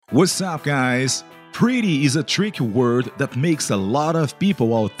What's up, guys? Pretty is a tricky word that makes a lot of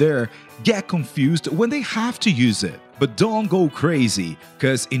people out there get confused when they have to use it. But don't go crazy,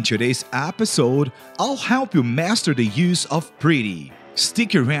 because in today's episode, I'll help you master the use of pretty.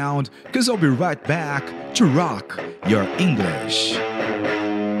 Stick around, because I'll be right back to rock your English.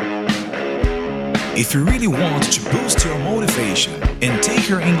 If you really want to boost your motivation and take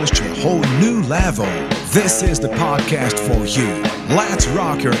your English to a whole new level, this is the podcast for you. Let's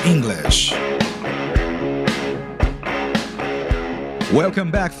rock your English.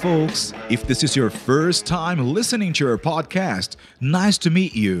 Welcome back, folks. If this is your first time listening to your podcast, nice to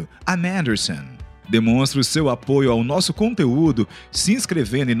meet you. I'm Anderson. Demonstre o seu apoio ao nosso conteúdo se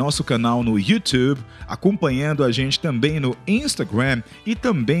inscrevendo em nosso canal no YouTube, acompanhando a gente também no Instagram e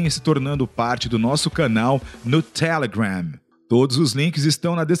também se tornando parte do nosso canal no Telegram. Todos os links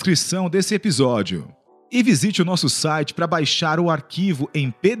estão na descrição desse episódio. E visite o nosso site para baixar o arquivo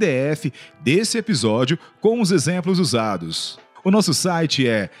em PDF desse episódio com os exemplos usados. O nosso site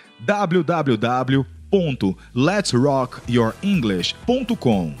é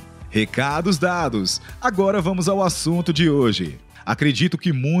www.letsrockyourenglish.com. Recados dados, agora vamos ao assunto de hoje. Acredito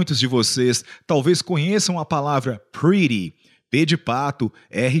que muitos de vocês talvez conheçam a palavra pretty, P de pato,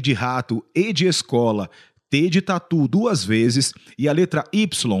 R de rato, E de escola, T de tatu 2 vezes e a letra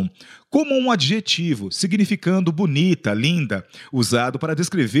Y, como um adjetivo significando bonita, linda, usado para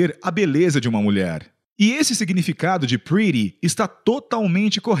descrever a beleza de uma mulher. E esse significado de pretty está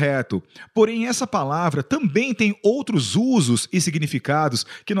totalmente correto, porém essa palavra também tem outros usos e significados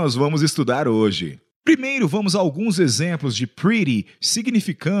que nós vamos estudar hoje. Primeiro, vamos a alguns exemplos de pretty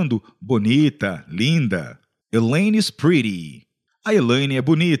significando bonita, linda. Elaine is pretty. A Elaine é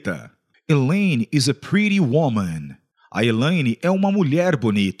bonita. Elaine is a pretty woman. A Elaine é uma mulher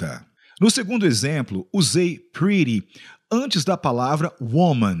bonita. No segundo exemplo, usei pretty antes da palavra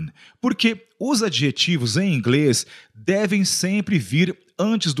woman, porque os adjetivos em inglês devem sempre vir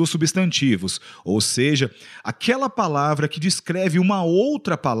antes dos substantivos, ou seja, aquela palavra que descreve uma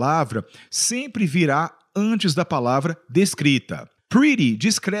outra palavra sempre virá antes da palavra descrita. Pretty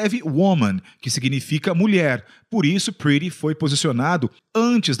descreve woman, que significa mulher, por isso pretty foi posicionado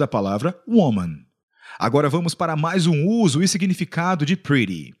antes da palavra woman. Agora vamos para mais um uso e significado de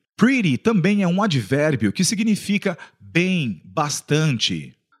pretty. Pretty também é um advérbio que significa bem,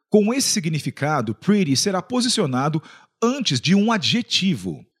 bastante. Com esse significado, pretty será posicionado antes de um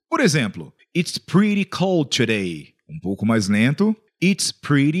adjetivo. Por exemplo, It's pretty cold today. Um pouco mais lento. It's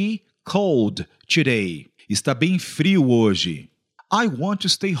pretty cold today. Está bem frio hoje. I want to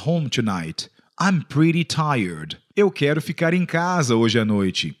stay home tonight. I'm pretty tired. Eu quero ficar em casa hoje à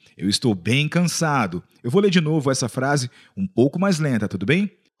noite. Eu estou bem cansado. Eu vou ler de novo essa frase um pouco mais lenta, tudo bem?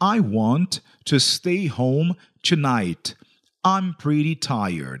 I want to stay home tonight. I'm pretty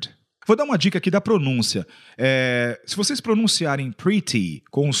tired. Vou dar uma dica aqui da pronúncia. Se vocês pronunciarem pretty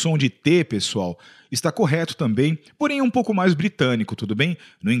com o som de T, pessoal, está correto também, porém é um pouco mais britânico, tudo bem?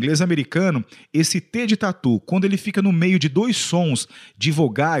 No inglês americano, esse T de tatu, quando ele fica no meio de 2 sons de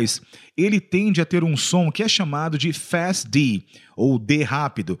vogais, ele tende a ter um som que é chamado de fast D, ou D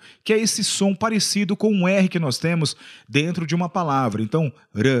rápido, que é esse som parecido com um R que nós temos dentro de uma palavra. Então,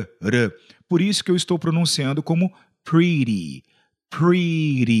 r. Por isso que eu estou pronunciando como pretty,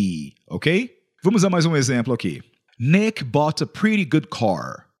 ok? Vamos a mais um exemplo aqui. Nick bought a pretty good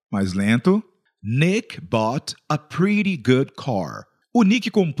car. Mais lento. Nick bought a pretty good car. O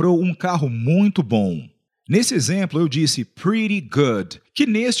Nick comprou um carro muito bom. Nesse exemplo, eu disse pretty good, que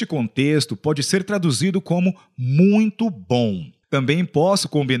neste contexto pode ser traduzido como muito bom. Também posso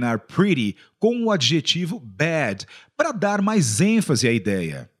combinar pretty com o adjetivo bad para dar mais ênfase à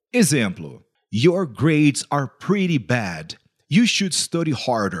ideia. Exemplo. Your grades are pretty bad. You should study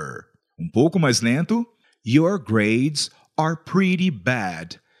harder. Um pouco mais lento. Your grades are pretty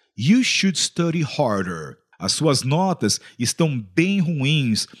bad. You should study harder. As suas notas estão bem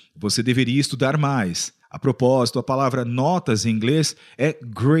ruins. Você deveria estudar mais. A propósito, a palavra notas em inglês é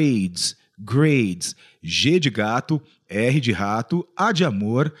grades. Grades. G de gato, R de rato, A de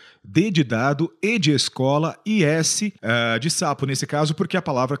amor, D de dado, E de escola e S de sapo, nesse caso, porque a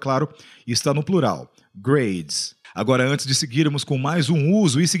palavra, claro, está no plural. Grades. Agora, antes de seguirmos com mais um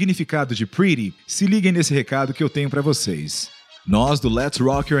uso e significado de pretty, se liguem nesse recado que eu tenho para vocês. Nós do Let's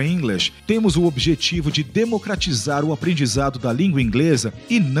Rock Your English temos o objetivo de democratizar o aprendizado da língua inglesa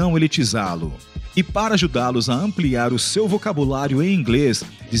e não elitizá-lo. E para ajudá-los a ampliar o seu vocabulário em inglês,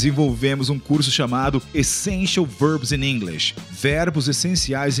 desenvolvemos um curso chamado Essential Verbs in English, Verbos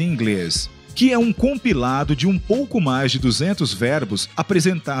Essenciais em Inglês. que é um compilado de um pouco mais de 200 verbos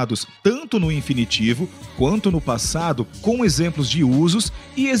apresentados tanto no infinitivo quanto no passado, com exemplos de usos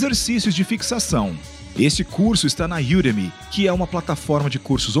e exercícios de fixação. Este curso está na Udemy, que é uma plataforma de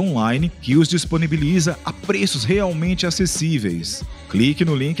cursos online que os disponibiliza a preços realmente acessíveis. Clique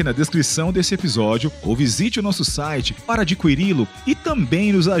no link na descrição desse episódio ou visite o nosso site para adquiri-lo e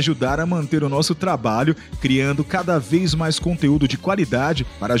também nos ajudar a manter o nosso trabalho criando cada vez mais conteúdo de qualidade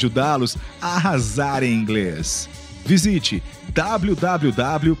para ajudá-los a arrasar em inglês. Visite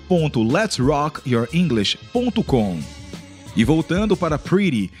www.letsrockyourenglish.com. E voltando para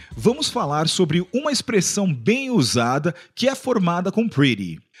pretty, vamos falar sobre uma expressão bem usada que é formada com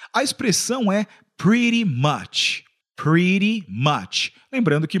pretty. A expressão é pretty much. Pretty much.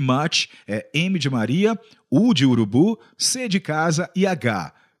 Lembrando que much é M de Maria, U de urubu, C de casa e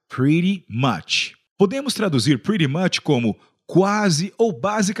H. Pretty much. Podemos traduzir pretty much como quase ou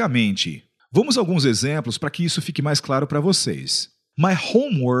basicamente. Vamos a alguns exemplos para que isso fique mais claro para vocês. My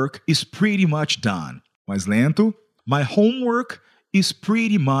homework is pretty much done. Mais lento. My homework is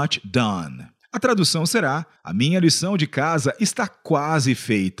pretty much done. A tradução será: a minha lição de casa está quase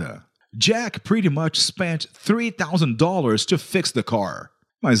feita. Jack pretty much spent $3,000 to fix the car.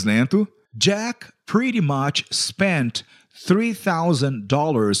 Mais lento. Jack pretty much spent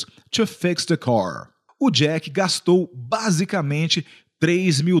 $3,000 to fix the car. O Jack gastou basicamente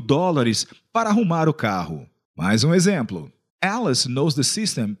 $3.000 para arrumar o carro. Mais um exemplo. Alice knows the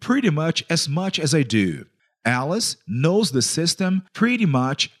system pretty much as I do. Alice knows the system pretty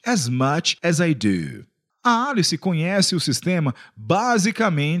much as I do. A Alice conhece o sistema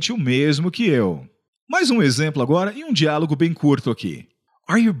basicamente o mesmo que eu. Mais um exemplo agora e um diálogo bem curto aqui.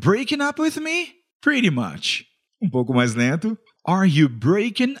 Are you breaking up with me? Pretty much. Um pouco mais lento. Are you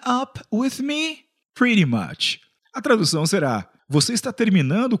breaking up with me? Pretty much. A tradução será: você está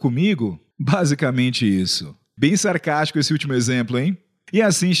terminando comigo? Basicamente isso. Bem sarcástico esse último exemplo, hein? E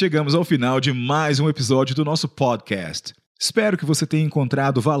assim chegamos ao final de mais um episódio do nosso podcast. Espero que você tenha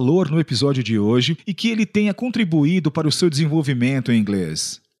encontrado valor no episódio de hoje e que ele tenha contribuído para o seu desenvolvimento em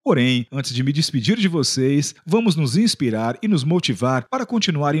inglês. Porém, antes de me despedir de vocês, vamos nos inspirar e nos motivar para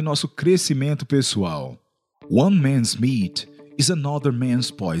continuar em nosso crescimento pessoal. One man's meat is another man's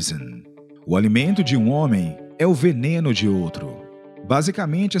poison. O alimento de um homem é o veneno de outro.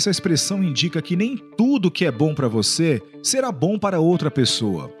 Basicamente, essa expressão indica que nem tudo que é bom para você será bom para outra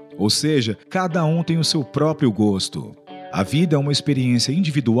pessoa. Ou seja, cada um tem o seu próprio gosto. A vida é uma experiência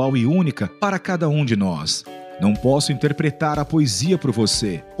individual e única para cada um de nós. Não posso interpretar a poesia por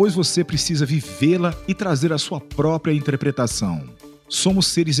você, pois você precisa vivê-la e trazer a sua própria interpretação. Somos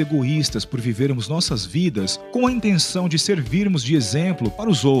seres egoístas por vivermos nossas vidas com a intenção de servirmos de exemplo para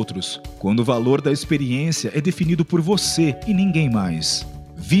os outros, quando o valor da experiência é definido por você e ninguém mais.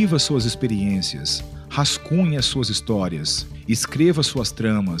 Viva suas experiências, rascunhe as suas histórias, escreva suas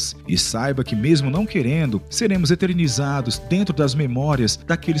tramas e saiba que, mesmo não querendo, seremos eternizados dentro das memórias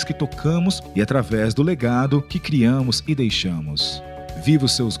daqueles que tocamos e através do legado que criamos e deixamos. Viva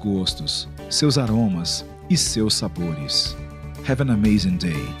os seus gostos, seus aromas e seus sabores. Have an amazing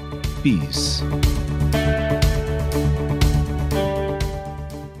day. Peace.